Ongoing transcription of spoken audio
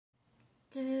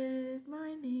Good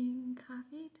morning,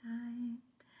 coffee time.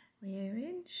 We're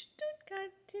in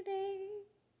Stuttgart today.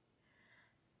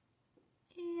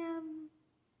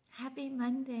 Happy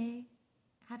Monday.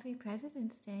 Happy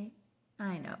President's Day.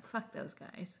 I know, fuck those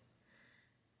guys.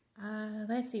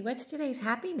 Let's see, what's today's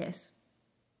happiness?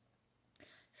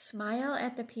 Smile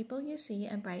at the people you see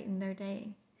and brighten their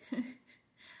day.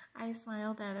 I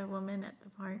smiled at a woman at the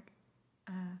park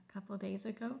a couple days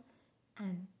ago,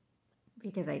 and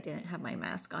because I didn't have my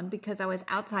mask on, because I was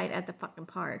outside at the fucking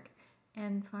park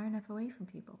and far enough away from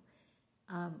people.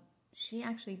 She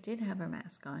actually did have her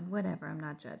mask on. Whatever, I'm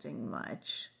not judging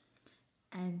much.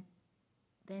 And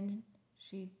then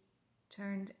she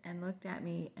turned and looked at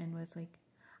me and was like,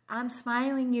 I'm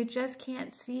smiling, you just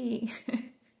can't see.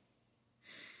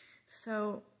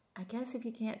 So I guess if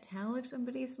you can't tell if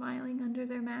somebody's smiling under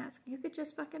their mask, you could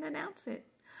just fucking announce it.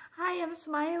 Hi, I'm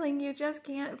smiling, you just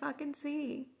can't fucking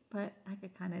see. But I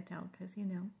could kind of tell because, you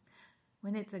know,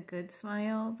 when it's a good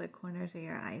smile, the corners of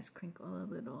your eyes crinkle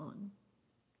a little.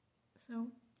 So,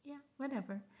 yeah,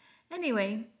 whatever.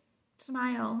 Anyway,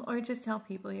 smile or just tell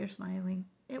people you're smiling.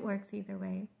 It works either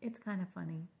way. It's kind of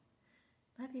funny.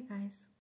 Love you guys.